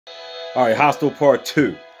Alright, Hostel Part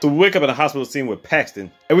 2. So we wake up in a hospital scene with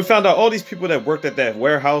Paxton, and we found out all these people that worked at that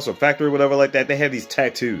warehouse or factory or whatever like that, they had these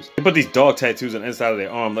tattoos. They put these dog tattoos on the inside of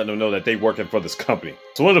their arm, letting them know that they working for this company.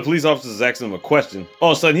 So one of the police officers is asking him a question.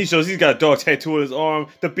 All of a sudden, he shows he's got a dog tattoo on his arm.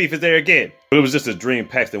 The beef is there again. But it was just a dream.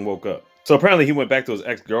 Paxton woke up. So apparently he went back to his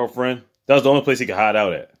ex-girlfriend. That was the only place he could hide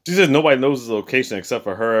out at. She says nobody knows his location except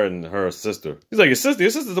for her and her sister. He's like, your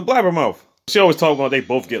sister's a blabbermouth. She always talk about they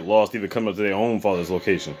both get lost, even coming up to their own father's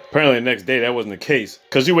location. Apparently the next day that wasn't the case,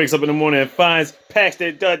 because she wakes up in the morning and finds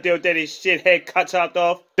Paxton done deal that his shit head cut chopped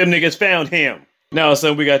off. Them niggas found him. Now all of a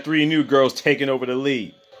sudden we got 3 new girls taking over the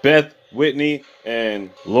lead. Beth, Whitney, and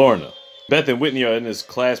Lorna. Beth and Whitney are in this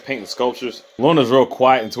class painting sculptures. Lorna's real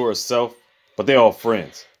quiet and to herself, but they're all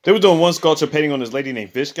friends. They were doing one sculpture painting on this lady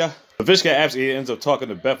named Vishka. But Vishka actually ends up talking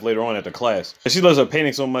to Beth later on at the class. And she loves her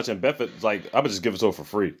painting so much, and Beth is like, I would just give it to her for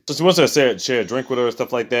free. So she wants her to share a drink with her and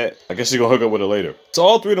stuff like that. I guess she's gonna hook up with her later. So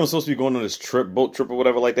all 3 of them supposed to be going on this trip, boat trip or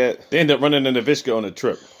whatever like that. They end up running into Vishka on the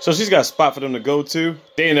trip. So she's got a spot for them to go to.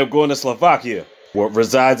 They end up going to Slovakia. What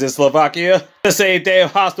resides in Slovakia? The same damn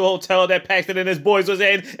hostel hotel that Paxton and his boys was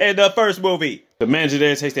in the first movie. The manager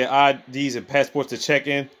there takes their IDs and passports to check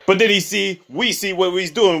in. But then we see what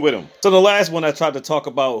he's doing with them. So the last one I tried to talk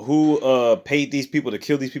about who paid these people to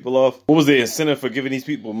kill these people off. What was the incentive for giving these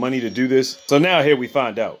people money to do this? So now here we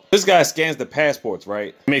find out. This guy scans the passports,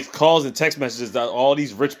 right? Makes calls and text messages to all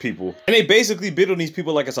these rich people. And they basically bid on these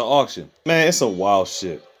people like it's an auction. Man, it's some wild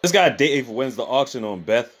shit. This guy Dave wins the auction on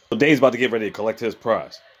Beth. So Dave's about to get ready to collect his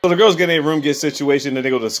prize. So the girls get in a room, get situation, then they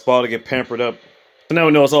go to the spa to get pampered up. So now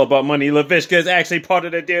we know it's all about money. LaVishka is actually part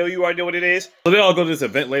of the deal. You already know what it is. So they all go to this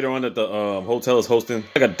event later on that the hotel is hosting.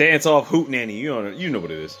 Like a dance-off hootenanny. You know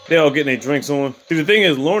what it is. They all getting their drinks on. See, the thing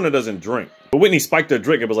is, Lorna doesn't drink. But Whitney spiked her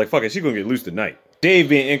drink and was like, fuck it, she's gonna get loose tonight. Dave,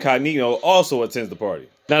 being incognito, also attends the party.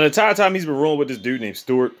 Now, the entire time he's been rolling with this dude named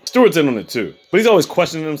Stuart. Stuart's in on it too. But he's always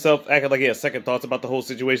questioning himself, acting like he has second thoughts about the whole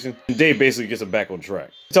situation. And Dave basically gets him back on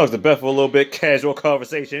track. He talks to Beth for a little bit, casual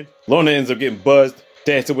conversation. Lorna ends up getting buzzed,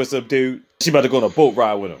 dancing with some dude. She about to go on a boat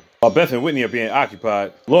ride with him. While Beth and Whitney are being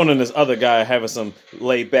occupied, Lorna and this other guy are having some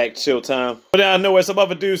laid-back chill time. But then I know where some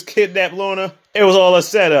other dudes kidnapped Lorna. It was all a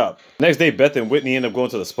setup. Next day, Beth and Whitney end up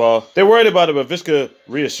going to the spa. They're worried about it, but Vishka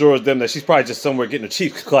reassures them that she's probably just somewhere getting a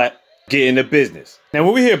cheap clap, getting the business. Now,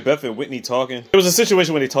 when we hear Beth and Whitney talking, there was a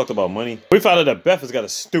situation where they talked about money. We found out that Beth has got a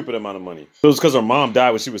stupid amount of money. It was because her mom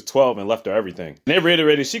died when she was 12 and left her everything. And they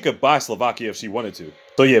reiterated she could buy Slovakia if she wanted to.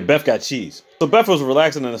 So yeah, Beth got cheese. So Beth was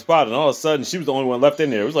relaxing in the spot, and all of a sudden, she was the only one left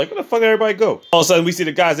in there. It was like, where the fuck did everybody go? All of a sudden, we see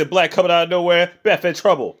the guys in black coming out of nowhere. Beth in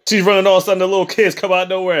trouble. She's running, all of a sudden, the little kids come out of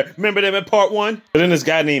nowhere. Remember them in part 1? But then this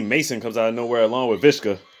guy named Mason comes out of nowhere along with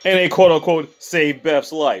Vishka. And they quote-unquote save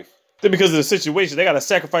Beth's life. Then because of the situation, they gotta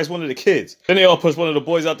sacrifice one of the kids. Then they all push one of the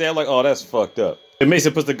boys out there like, oh, that's fucked up. And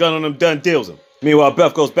Mason puts the gun on him, done deals him. Meanwhile,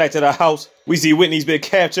 Beth goes back to the house. We see Whitney's been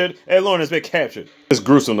captured, and Lorna's been captured. It's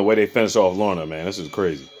gruesome the way they finish off Lorna, man. This is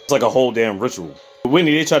crazy. It's like a whole damn ritual. But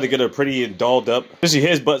Whitney, they tried to get her pretty and dolled up. Then she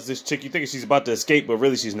headbutts this chick. You think she's about to escape, but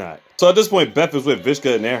really she's not. So at this point, Beth is with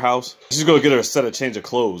Vishka in their house. She's gonna get her a set of change of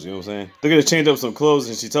clothes, you know what I'm saying? They're gonna change up some clothes,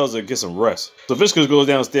 and she tells her to get some rest. So Vishka goes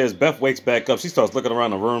downstairs. Beth wakes back up. She starts looking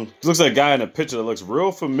around the room. She looks at a guy in a picture that looks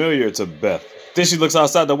real familiar to Beth. Then she looks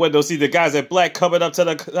outside the window, see the guys in black coming up to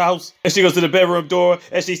the house. And she goes to the bedroom door,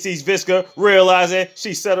 and she sees Vishka, realizing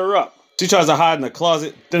she set her up. She tries to hide in the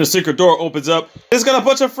closet. Then the secret door opens up. There's got a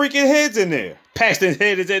bunch of freaking heads in there. Paxton's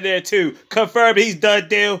head is in there too. Confirmed he's done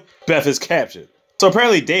deal. Beth is captured. So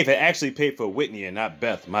apparently Dave had actually paid for Whitney and not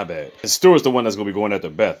Beth. My bad. And Stuart's the one that's going to be going after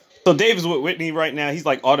Beth. So Dave is with Whitney right now. He's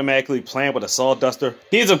like automatically playing with a sawduster.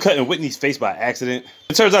 He ends up cutting Whitney's face by accident.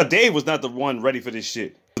 It turns out Dave was not the one ready for this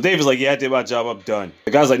shit. So Dave is like, yeah, I did my job. I'm done.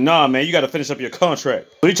 The guy's like, nah, man, you got to finish up your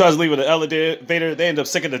contract. So he tries to leave with an elevator. They end up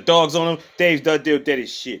sicking the dogs on him. Dave's done deal dead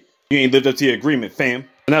as shit. You ain't lived up to your agreement, fam.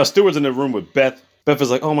 And now Stuart's in the room with Beth. Beth is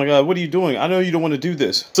like, oh my God, what are you doing? I know you don't want to do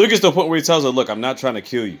this. So he gets to the point where he tells her, look, I'm not trying to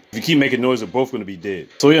kill you. If you keep making noise, we're both going to be dead.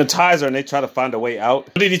 So he unties her and they try to find a way out.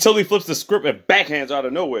 But then he totally flips the script and backhands her out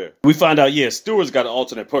of nowhere. We find out, yeah, Stuart's got an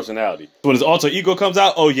alternate personality. So when his alter ego comes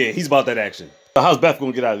out, oh yeah, he's about that action. So how's Beth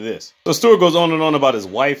going to get out of this? So Stuart goes on and on about his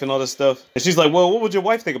wife and all this stuff. And she's like, well, what would your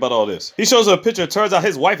wife think about all this? He shows her a picture. It turns out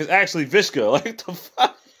his wife is actually Vishka. Like, what the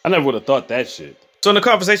fuck? I never would have thought that shit. So in the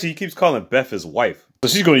conversation, he keeps calling Beth his wife. So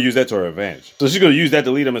she's going to use that to her advantage. So she's going to use that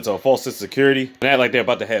to lead him into a false sense of security and act like they're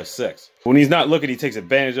about to have sex. When he's not looking, he takes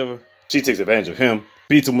advantage of her. She takes advantage of him.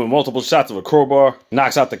 beats him with multiple shots of a crowbar,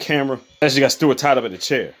 knocks out the camera. Then she got Stuart tied up in a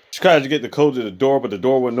chair. She tried to get the code to the door, but the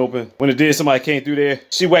door wouldn't open. When it did, somebody came through there.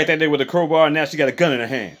 She whacked that nigga with a crowbar, and now she got a gun in her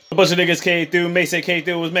hand. A bunch of niggas came through. Mason came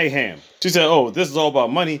through. It was mayhem. She said, oh, this is all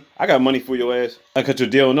about money. I got money for your ass. I cut your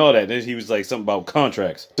deal and all that. Then he was like, something about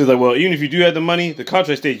contracts. She's like, well, even if you do have the money, the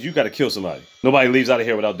contract states you got to kill somebody. Nobody leaves out of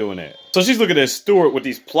here without doing that. So she's looking at Stuart with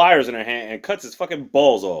these pliers in her hand and cuts his fucking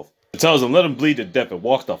balls off. It tells him, let him bleed to death and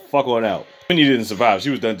walks the fuck on out. Winnie didn't survive. She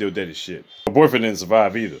was done dead as shit. Her boyfriend didn't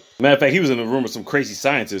survive either. Matter of fact, he was in a room with some crazy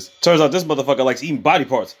scientists. Turns out this motherfucker likes eating body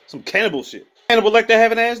parts. Some cannibal shit. Cannibal like that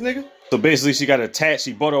having ass nigga? So basically, she got attached.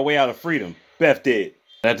 She bought her way out of freedom. Beth did.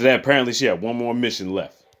 And after that, apparently, she had one more mission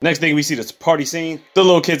left. Next thing we see this party scene. The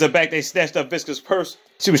little kids are back. They snatched up Visca's purse.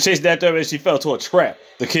 She was chasing after her and she fell to a trap.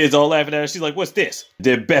 The kids all laughing at her. She's like, what's this?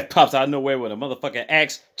 Then Beth pops out of nowhere with a motherfucking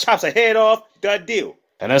axe, chops her head off. Done deal.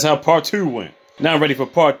 And that's how part 2 went. Now I'm ready for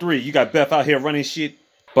part 3. You got Beth out here running shit.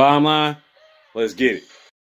 Bottom line, let's get it.